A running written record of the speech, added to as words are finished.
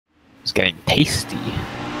It's getting tasty.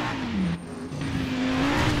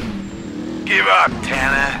 Give up,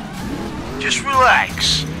 Tanner. Just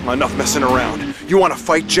relax. Enough messing around. You want to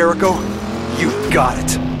fight, Jericho? You've got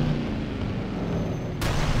it.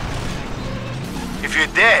 If you're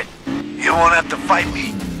dead, you won't have to fight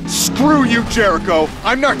me. Screw you, Jericho!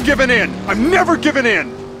 I'm not giving in! I'm never giving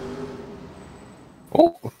in!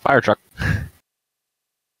 Oh, fire truck.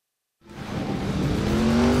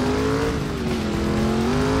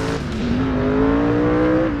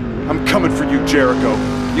 I'm coming for you, Jericho.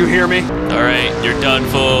 You hear me? Alright, you're done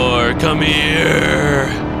for. Come here.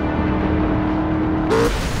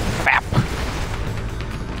 Bap.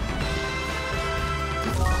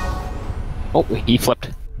 Oh, he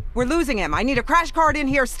flipped. We're losing him. I need a crash card in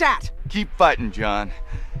here stat. Keep fighting, John.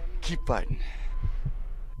 Keep fighting.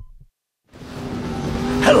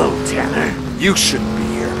 Hello, Tanner. You shouldn't be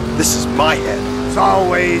here. This is my head. It's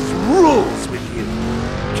always rules with you.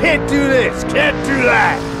 Can't do this, can't do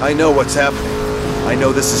that. I know what's happening. I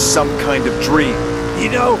know this is some kind of dream. You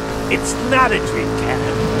know, it's not a dream,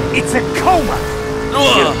 Tanner. It's a coma.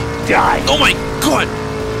 Ugh. You die. Oh my god!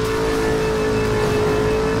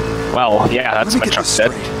 Well, yeah, that's Let me my get truck this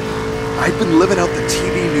dead. straight. I've been living out the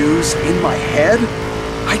TV news in my head?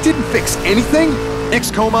 I didn't fix anything?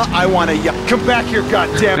 Next coma, I want to come back here,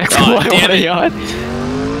 goddammit. God damn it. God.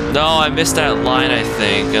 No, I missed that line, I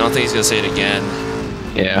think. I don't think he's gonna say it again.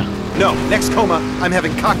 Yeah. No, next coma, I'm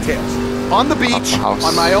having cocktails. On the beach, house.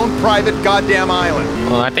 on my own private goddamn island.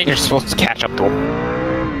 Well, I think you're supposed to catch up to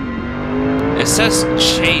him. It says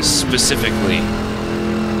chase specifically.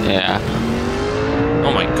 Yeah.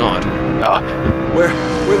 Oh my god. Where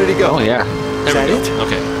did he go? Oh, yeah. There that we go. it?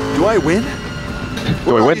 Okay. Do I win? Do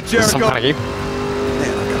we What win? about you, Some Jericho? kind of game?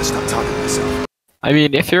 Man, I gotta stop talking to myself. I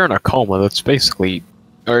mean, if you're in a coma, that's basically...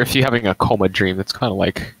 Or if you're having a coma dream, that's kind of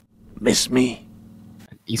like Miss me?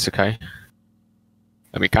 an isekai.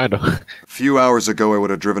 I mean, kind of. A few hours ago, I would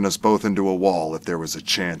have driven us both into a wall if there was a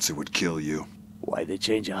chance it would kill you. Why the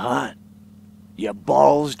change of heart? Your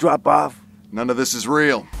balls drop off? None of this is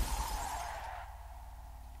real.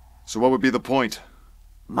 So what would be the point?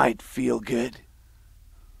 Might feel good.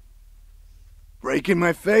 Breaking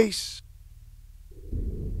my face.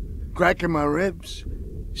 Cracking my ribs.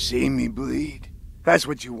 Seeing me bleed. That's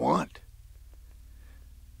what you want.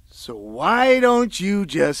 So why don't you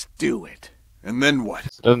just do it? And then what?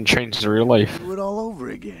 It doesn't change the real life. Do it all over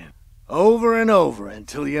again. Over and over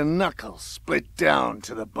until your knuckles split down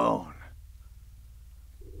to the bone.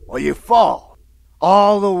 Or you fall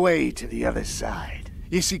all the way to the other side.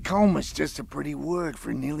 You see, coma's just a pretty word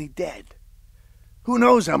for nearly dead. Who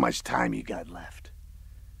knows how much time you got left?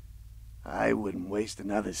 I wouldn't waste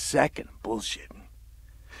another second bullshitting.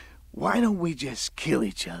 Why don't we just kill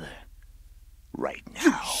each other right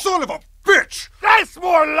now? Son of a bitch! That's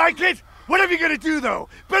more like it! Whatever you're gonna do, though,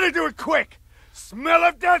 better do it quick! Smell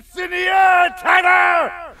of death's in the air,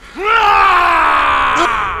 Tanner!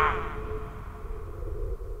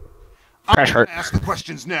 Crash hurt. Ask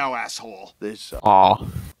questions now, asshole. This, Aw.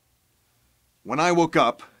 When I woke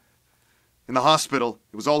up, in the hospital,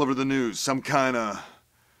 it was all over the news. Some kind of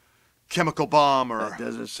chemical bomb or... that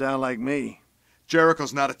doesn't sound like me.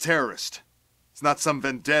 Jericho's not a terrorist. It's not some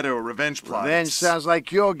vendetta or revenge plot. Revenge sounds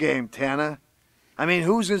like your game, Tanner. I mean,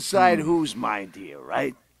 who's inside whose mind here,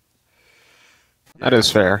 right? That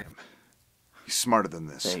is fair. He's smarter than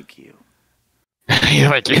this. Thank you.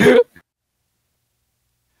 Like you.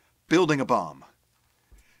 Building a bomb.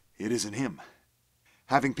 It isn't him.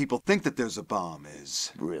 Having people think that there's a bomb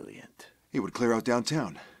is... Brilliant. It would clear out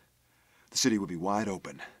downtown. The city would be wide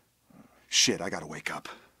open. Shit, I gotta wake up.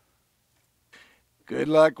 Good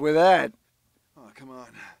luck with that. Oh, come on.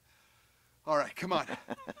 All right, come on.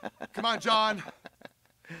 Come on, John.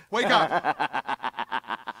 Wake up.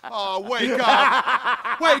 Oh, wake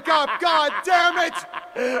up. Wake up, God damn it.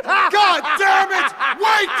 God damn it.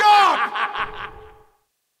 Wake up.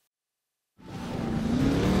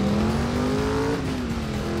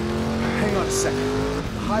 Hang on a second.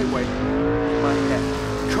 The highway in my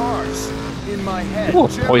head. Cars in my head. Ooh,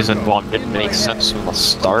 poison Jericho one didn't in my make head. sense from the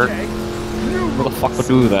start. Okay. Who the fuck would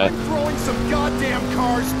do that? I'm throwing some goddamn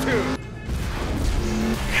cars too.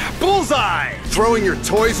 Bullseye! Throwing your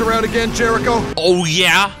toys around again, Jericho? Oh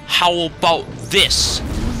yeah? How about this?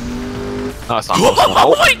 No, it's not close enough.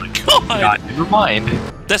 Oh my god! God, never mind.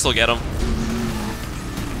 This'll get him.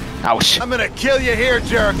 Ouch. I'm gonna kill you here,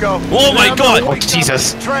 Jericho. Oh my I'm God. gonna wake Oh,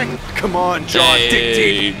 Jesus. up Trank. Come on, John. Hey. Dig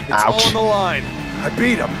deep. It's all Ouch. on the line. I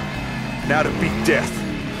beat him. Now to beat death.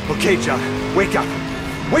 Okay, John. Wake up.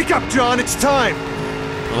 Wake up, John. It's time.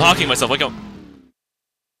 I'm hawking myself. Wake up.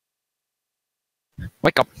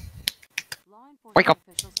 Wake up. Wake up.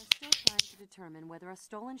 determine whether a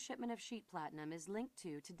stolen shipment of sheet platinum is linked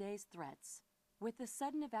to today's threats. With the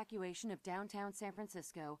sudden evacuation of downtown San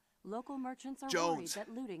Francisco, local merchants are worried that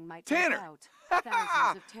looting might break out.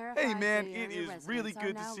 Thousands of terrified Hey man, Bay it Area is residents really are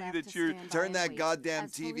good to now see left that to you're... stand by Turn and that wait goddamn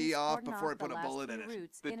as TV police off cordon before I off put the a last bullet in few it.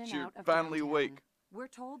 routes That in and you're out of finally downtown. awake. We're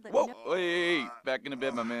told that Whoa! no- Hey, back into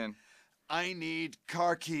bed, my man. I need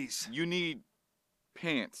car keys. You need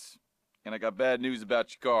pants. And I got bad news about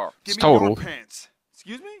your car. It's Give me your totaled. pants.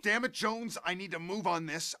 Excuse me? Damn it, Jones, I need to move on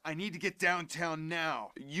this. I need to get downtown now.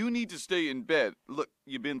 You need to stay in bed. Look,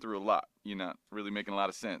 you've been through a lot. You're not really making a lot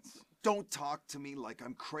of sense. Don't talk to me like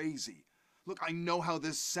I'm crazy. Look, I know how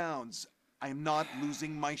this sounds. I am not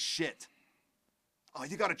losing my shit. Oh,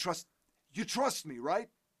 you gotta trust... You trust me, right?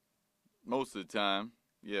 Most of the time,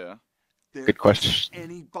 yeah. There Good question.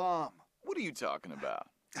 isn't any bomb. What are you talking about?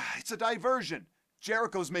 It's a diversion.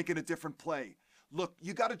 Jericho's making a different play. Look,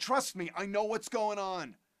 you gotta trust me. I know what's going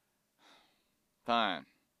on. Fine.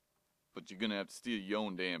 But you're gonna have to steal your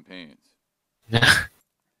own damn pants.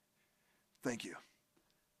 Thank you.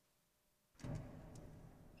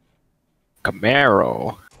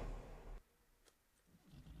 Camaro.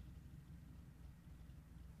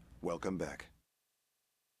 Welcome back.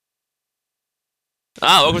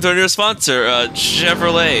 Welcome to our new sponsor,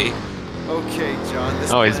 Chevrolet. Okay, John,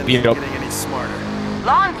 this Oh, he's plan beat isn't up. getting any smarter.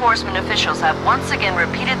 Law enforcement officials have once again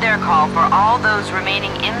repeated their call for all those remaining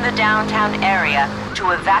in the downtown area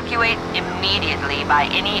to evacuate immediately by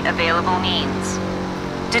any available means.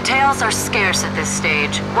 Details are scarce at this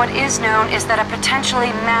stage. What is known is that a potentially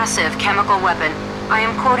massive chemical weapon, I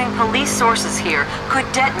am quoting police sources here, could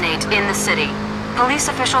detonate in the city. Police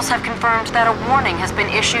officials have confirmed that a warning has been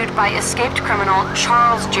issued by escaped criminal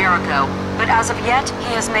Charles Jericho, but as of yet,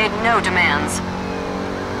 he has made no demands.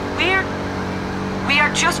 We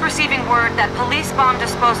are just receiving word that police bomb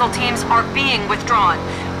disposal teams are being withdrawn.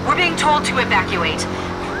 We're being told to evacuate.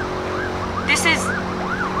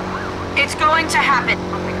 It's going to happen.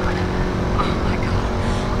 Oh my god. Oh my god.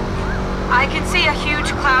 I can see a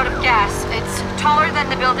huge cloud of gas. It's taller than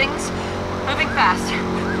the buildings, moving fast.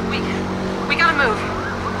 We gotta move.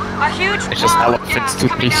 A huge It's just wall of elephants, gas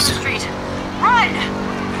coming down the toothpaste. street. Run!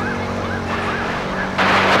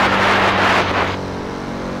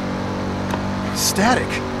 Static.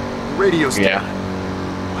 Radio static.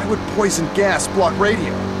 Yeah. Why would poison gas block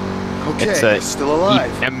radio? Okay, It's a still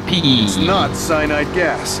alive. EMP. It's not cyanide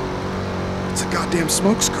gas. It's a goddamn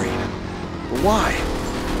smokescreen. But why?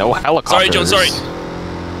 No helicopters. Sorry, Joe, sorry.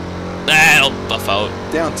 I'll buff out.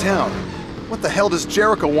 Downtown? What the hell does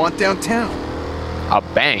Jericho want downtown? A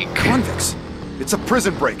bank. Convicts. It's a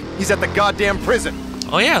prison break. He's at the goddamn prison.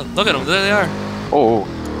 Oh yeah, look at them. There they are. Oh.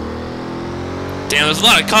 Damn, there's a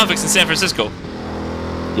lot of convicts in San Francisco.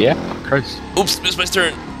 Yeah, of course. Oops, missed my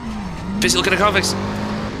turn. Busy looking at convicts.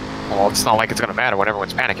 Well, it's not like it's gonna matter when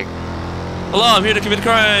everyone's panicking. Hello, I'm here to commit a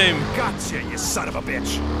crime. Gotcha, you son of a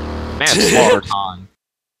bitch. Manslaughter time.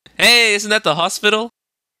 Hey, isn't that the hospital?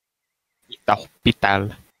 The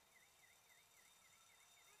hospital.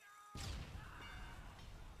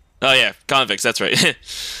 Oh yeah, convicts, that's right.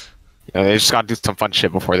 Yeah, they just gotta do some fun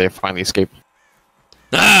shit before they finally escape.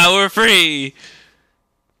 We're free!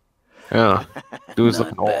 Yeah. Dude's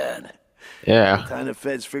looking old. Bad. Yeah. Time the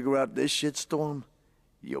feds figure out this shitstorm,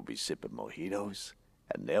 you'll be sipping mojitos,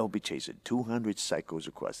 and they'll be chasing 200 psychos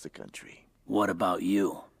across the country. What about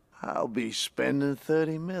you? I'll be spending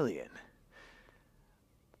 30 million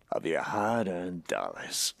of your hard-earned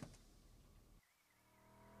dollars.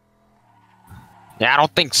 Yeah, I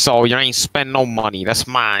don't think so. You ain't spend no money. That's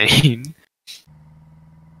mine.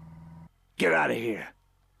 Get out of here.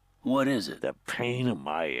 What is it? The pain in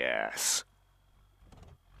my ass.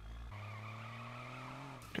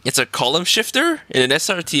 It's a column shifter in an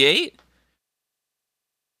SRT-8?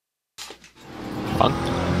 Fun.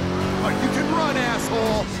 You can run,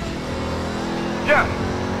 asshole!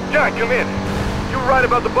 John, come in. You were right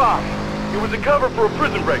about the bomb. It was a cover for a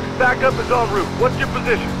prison break. Backup is en route. What's your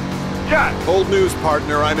position? John! Old news,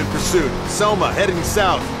 partner. I'm in pursuit. Selma, heading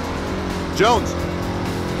south. Jones!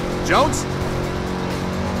 Jones?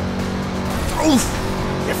 Oof!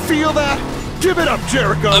 You feel that? Give it up,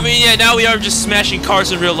 Jericho! I mean, yeah, now we are just smashing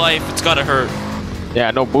cars in real life. It's gotta hurt.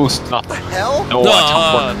 Yeah, no boost, nothing. hell? No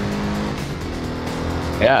jump work.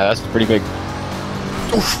 Yeah, that's pretty big.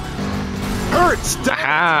 Oof! Hurts!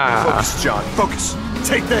 Aha! Focus, John. Focus.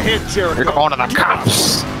 Take the hit, Jericho. You're going to the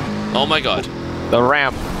cops. Oh my god. The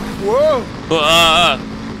ramp. Whoa!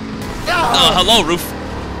 Hello, Roof.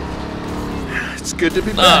 It's good to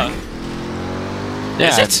be back.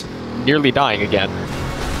 Yeah, Is it? nearly dying again.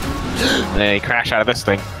 And then he crashed out of this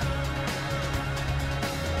thing.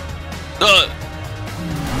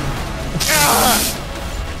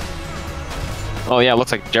 Oh yeah,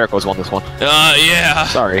 looks like Jericho's won this one. Yeah.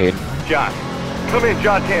 Sorry, Hayden. John. Come in,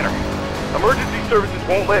 John Tanner. Emergency services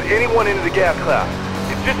won't let anyone into the gas cloud.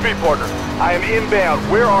 It's just me, partner. I am inbound.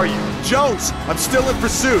 Where are you? Jones, I'm still in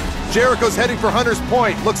pursuit. Jericho's heading for Hunter's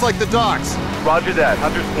Point. Looks like the docks. Roger that.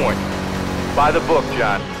 Hunter's Point. By the book,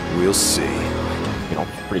 John. We'll see. You know,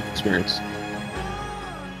 pretty experienced.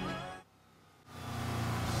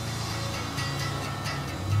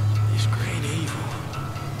 He's great evil.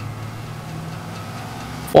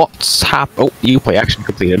 What's happened? Oh, Uplay action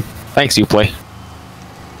completed. Thanks, Uplay.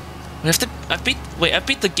 We have to. I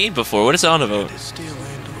beat the game before. What is it on about?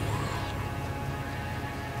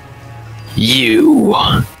 You.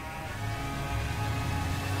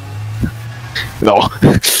 No.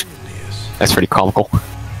 That's pretty comical. Who's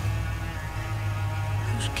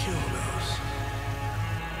killed us?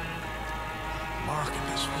 Marking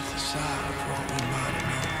us with the side of what we might have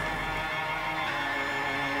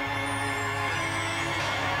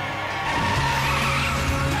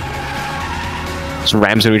known. Just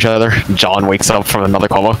rams into each other. John wakes up from another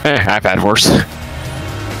coma. I've had worse.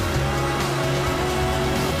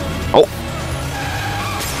 Oh.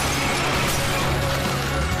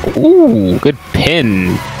 Ooh, good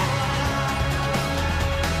pin.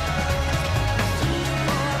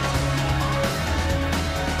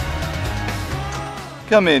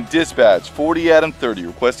 Come in, dispatch. 40 Adam 30,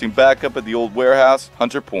 requesting backup at the old warehouse,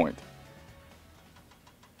 Hunter Point.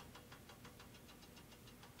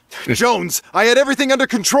 Jones, I had everything under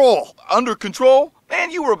control. Under control?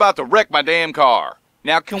 Man, you were about to wreck my damn car.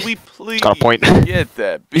 Now, can we please Got a point. get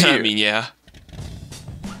that beer? I mean, yeah.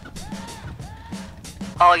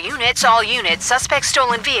 All units. Suspect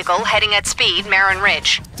stolen vehicle heading at speed, Marin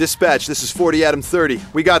Ridge. Dispatch, this is 40 Adam 30.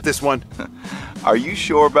 We got this one. Are you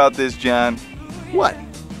sure about this, John? What?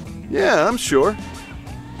 Yeah, I'm sure.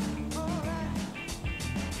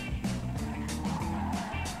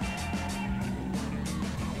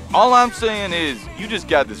 All I'm saying is, you just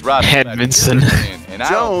got this right. Edmondson. And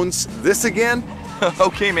Jones, this again?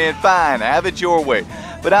 Okay, man, fine. Have it your way.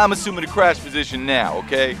 But I'm assuming a crash position now,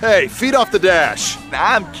 okay? Hey, feet off the dash.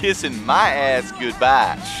 I'm kissing my ass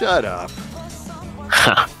goodbye. Shut up.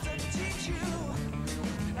 Huh.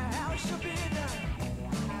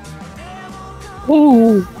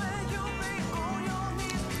 Ooh.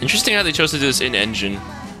 Interesting how they chose to do this in engine.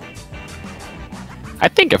 I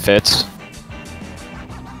think it fits.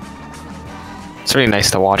 It's really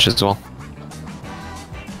nice to watch as well.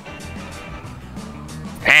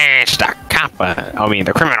 It's the copper. I mean,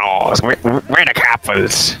 the criminals. We're the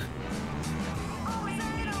coppers.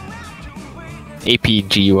 AP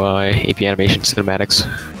GUI, AP Animation Cinematics.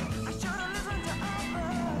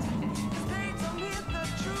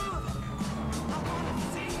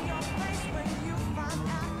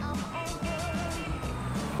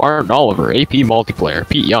 Martin Oliver, AP Multiplayer.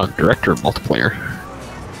 Pete Young, Director of Multiplayer.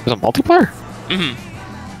 There's a multiplayer? Mm-hmm.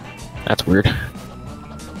 That's weird.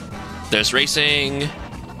 There's racing.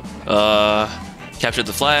 Capture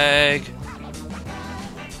the flag.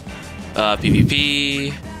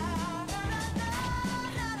 PvP.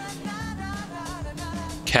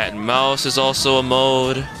 Cat and mouse is also a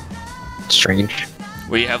mode. Strange.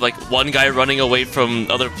 Where you have like one guy running away from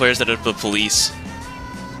other players that are the police.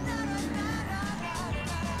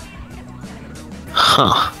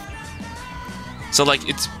 Huh. So like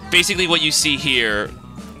it's basically what you see here,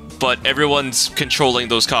 but everyone's controlling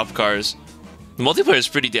those cop cars. The multiplayer is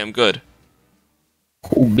pretty damn good.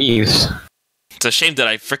 Cool beans. It's a shame that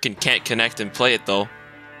I frickin' can't connect and play it though.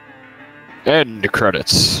 And the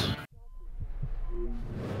credits.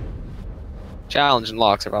 Challenge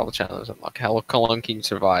unlocked. Survival challenge unlocked. How long can you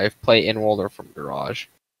survive? Play in world or from garage.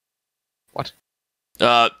 What?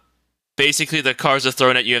 Basically the cars are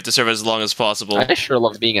thrown at you, you have to survive as long as possible. I sure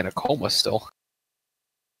love being in a coma still.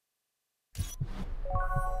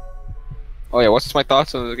 Oh yeah, what's my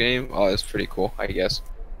thoughts on the game? Oh, it's pretty cool, I guess.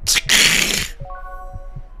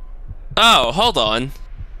 Oh, hold on.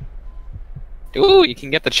 Ooh, you can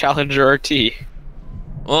get the Challenger RT.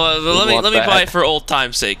 Well, let me that? buy it for old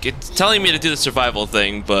time's sake. It's telling me to do the survival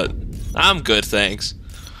thing, but I'm good, thanks.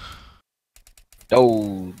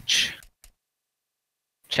 Doge.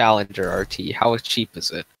 Challenger RT. How cheap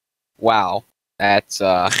is it? Wow. That's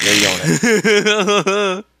there you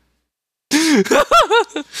own it.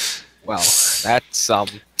 Well, that's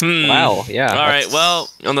wow, yeah. Alright, well,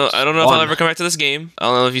 I don't know if I'll ever come back to this game. I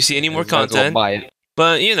don't know if you see any more content. Buy it.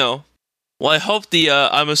 But you know. Well, I hope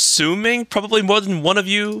I'm assuming probably more than one of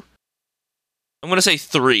you. I'm gonna say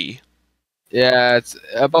 3. Yeah, it's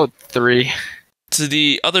about 3. To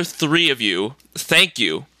the other 3 of you, thank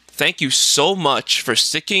you thank you so much for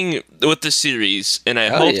sticking with the series, and I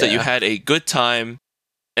hope that you had a good time.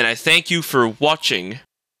 And I thank you for watching.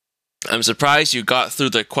 I'm surprised you got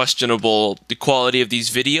through the questionable quality of these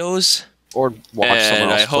videos. Or watch someone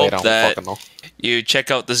else play it. I don't fucking know. You check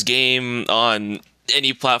out this game on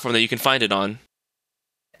any platform that you can find it on.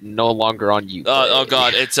 No longer on YouTube. Oh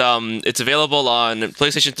god, it's available on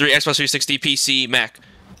PlayStation 3, Xbox 360, PC, Mac.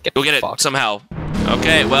 Go get it somehow.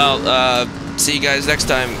 Okay, well, see you guys next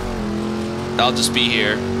time. I'll just be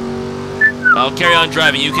here. I'll carry on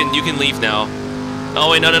driving. You can leave now. Oh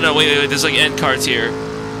wait, no, wait. There's like end cards here.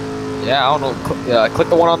 Yeah, I don't know. Click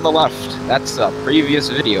the one on the left. That's a previous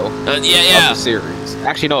video. Yeah. Of the series.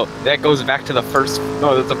 Actually, no. That goes back to the first.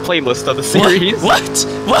 No, there's a playlist of the series. What?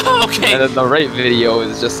 Whoa, okay. And then the right video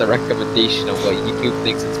is just a recommendation of what YouTube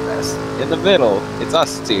thinks is best. In the middle, it's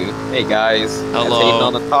us two. Hey guys. Hello. That's Hayden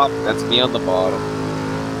on the top. That's me on the bottom.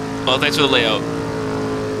 Well, thanks for the layout.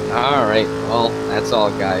 All right. Well, that's all,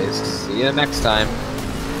 guys. See you next time.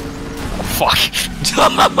 Oh, fuck.